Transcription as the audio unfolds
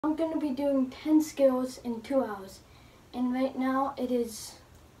I'm going to be doing 10 skills in 2 hours, and right now it is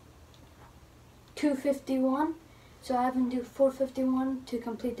 2:51, so I have to do 4:51 to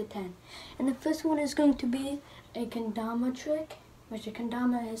complete the 10. And the first one is going to be a kendama trick, which a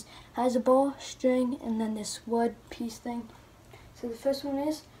kendama has a ball, string, and then this wood piece thing. So the first one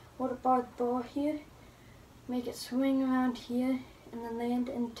is hold a ball here, make it swing around here, and then land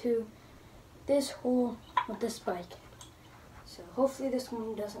into this hole with the spike. So hopefully this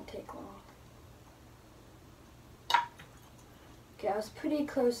one doesn't take long. Okay, I was pretty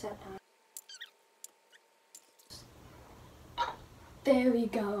close that time. There we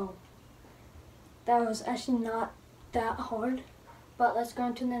go. That was actually not that hard, but let's go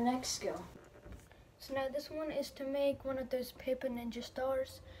on to the next skill. So now this one is to make one of those paper ninja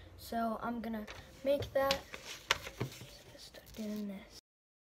stars. So I'm gonna make that. So let's start doing this.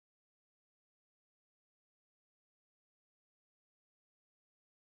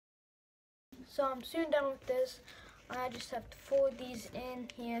 So I'm soon done with this. I just have to fold these in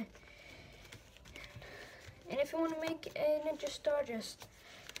here. And if you want to make a ninja star, just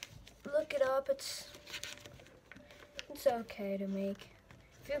look it up. It's okay to make.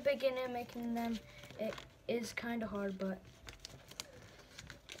 If you're a beginner making them, it is kind of hard, but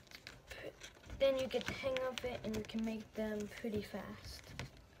then you get the hang of it and you can make them pretty fast.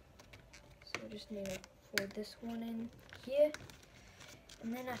 So I just need to fold this one in here,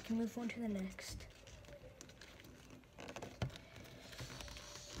 and then I can move on to the next.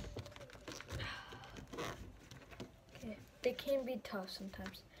 Okay, they can be tough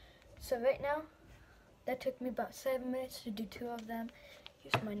sometimes. So right now, that took me about 7 minutes to do 2 of them.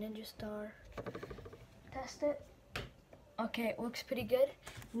 Use my ninja star. Test it. Okay, it looks pretty good.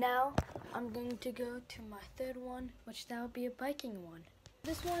 Now, I'm going to go to my third one, which that will be a biking one.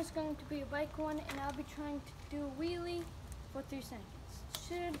 This one is going to be a bike one, and I'll be trying to do a wheelie for 3 seconds.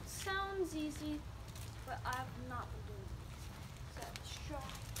 Sounds easy, but I have not been doing it. So let's try.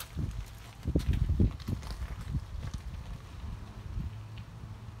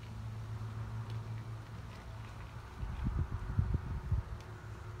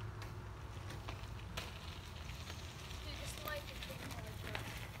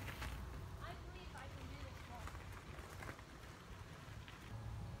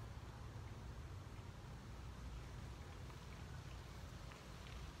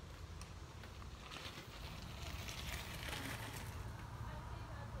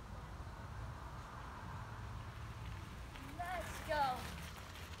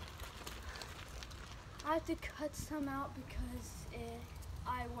 I have to cut some out because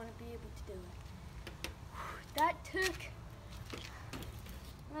I want to be able to do it. That took,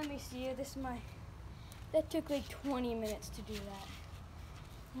 let me see, that took like 20 minutes to do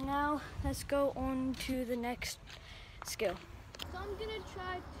that. Now let's go on to the next skill. So I'm gonna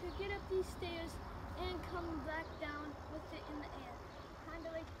try to get up these stairs and come back down with it in the air. Kind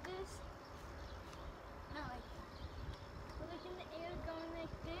of like this, not like that. But like in the air, going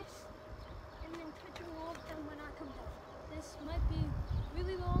like this, and then touch a wall, and when I come down. This might be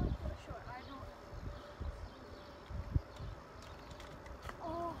really long or short, I don't know.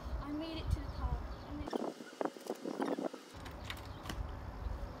 Oh, I made it to the top.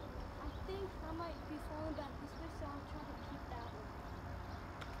 I think I might be falling back this way, so I'll try to keep that one.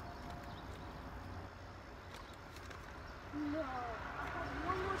 No, I have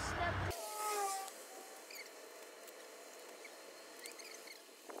one more step.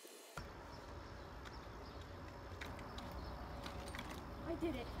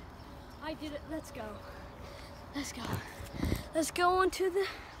 I did it. Let's go. Let's go on to the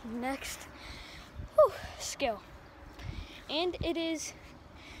next skill. And it is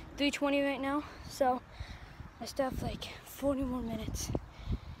 3:20 right now, so I still have like 40 more minutes.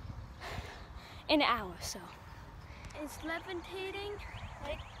 An hour, so. It's levitating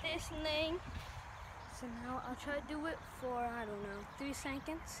like this thing. So now I'll try to do it for, I don't know, 3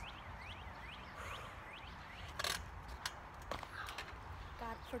 seconds.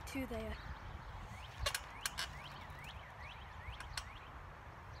 For 2 there.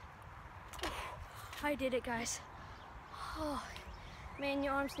 I did it, guys. Oh, man,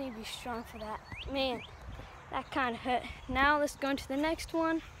 your arms need to be strong for that. Man, that kind of hurt. Now let's go into the next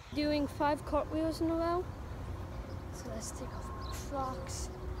one. Doing 5 cartwheels in a row. So let's take off our Crocs.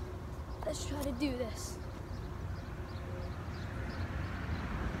 Let's try to do this.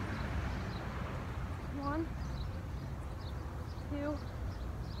 1, 2,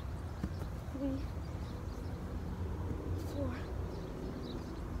 3, 4,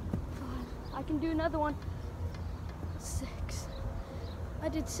 5. I can do another one. 6. I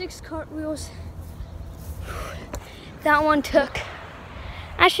did 6 cartwheels. That one took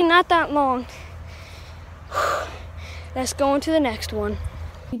Actually, not that long. Let's go on to the next one.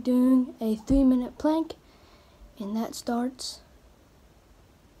 We're doing a 3-minute plank, and that starts.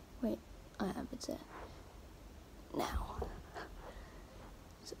 Wait, I have it set now.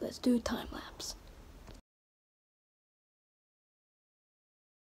 So let's do a time lapse.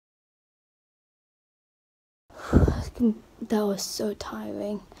 That was so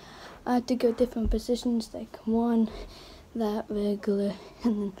tiring. I had to go different positions, like one, that regular,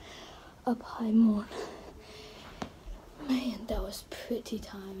 and then up high more. Man, that was pretty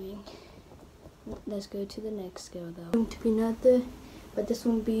tiring. Let's go to the next skill though. Going to be another, but this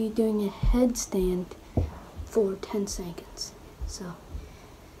one will be doing a headstand for 10 seconds. So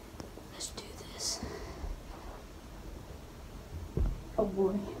let's do this. Oh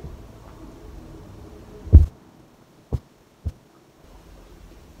boy.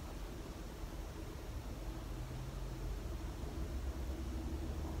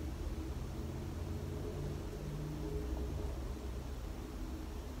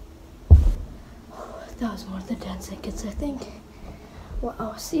 That was more than 10 seconds, I think.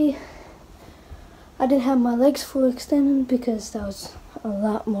 Wow, see, I didn't have my legs fully extended because that was a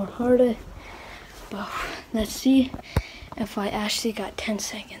lot more harder. But let's see if I actually got 10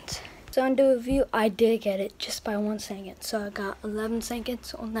 seconds. So on the review, I did get it just by 1 second. So I got 11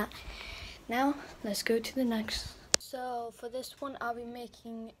 seconds on that. Now, let's go to the next. So for this one, I'll be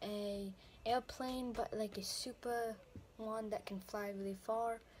making a airplane, but like a super one that can fly really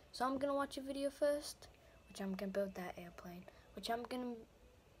far. So I'm gonna watch a video first, which I'm gonna build that airplane, which I'm gonna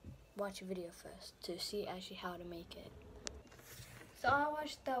watch a video first to see actually how to make it. So I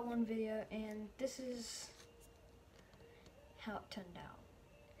watched that one video, and this is how it turned out.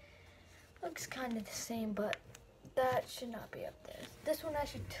 Looks kind of the same, but that should not be up there. This one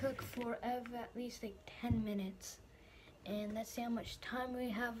actually took forever, at least like 10 minutes. And let's see how much time we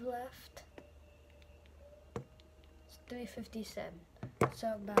have left. It's 3:57.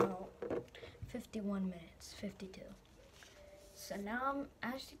 So about 51 minutes, 52. So now I'm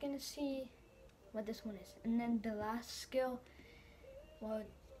actually gonna see what this one is. And then the last skill, well,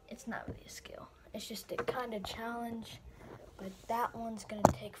 it's not really a skill. It's just a kind of challenge, but that one's gonna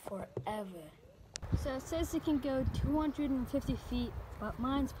take forever. So it says it can go 250 feet, but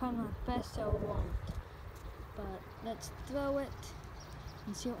mine's probably not best, so it won't. But let's throw it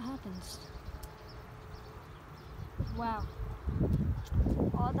and see what happens. Wow.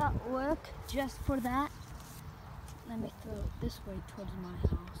 All that work just for that. Let me throw it this way towards my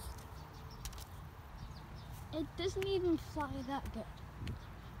house. It doesn't even fly that good.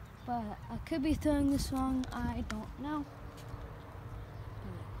 But I could be throwing this wrong, I don't know.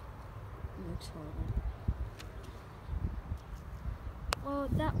 But it looks horrible. Well,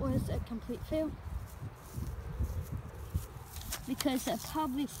 that was a complete fail. Because I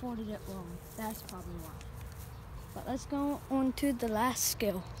probably folded it wrong. That's probably why. But let's go on to the last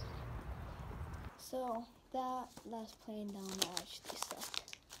skill. So that last plane down actually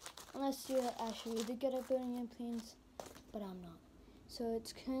sucked. Unless you're actually really good at building airplanes, but I'm not. So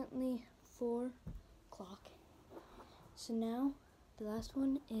it's currently 4 o'clock. So now the last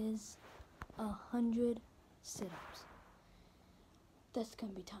one is 100 sit-ups. That's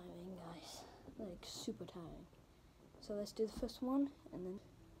gonna be tiring, guys. Like super tiring. So let's do the first one, and then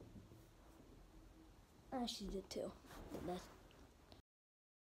I actually did 2. That's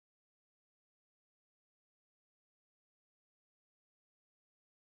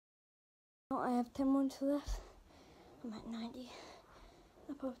now I have 10 more to left. I'm at 90.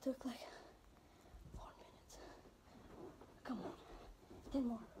 That probably took like 4 minutes. Come on, 10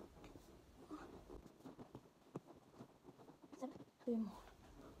 more. 7, 3 more.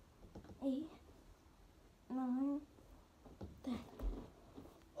 8, 9, 10.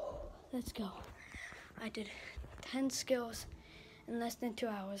 Let's go. I did 10 skills in less than 2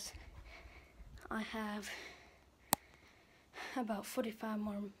 hours. I have about 45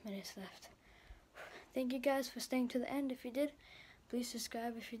 more minutes left. Thank you guys for staying to the end. If you did, please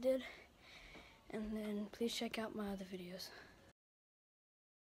subscribe if you did. And then please check out my other videos.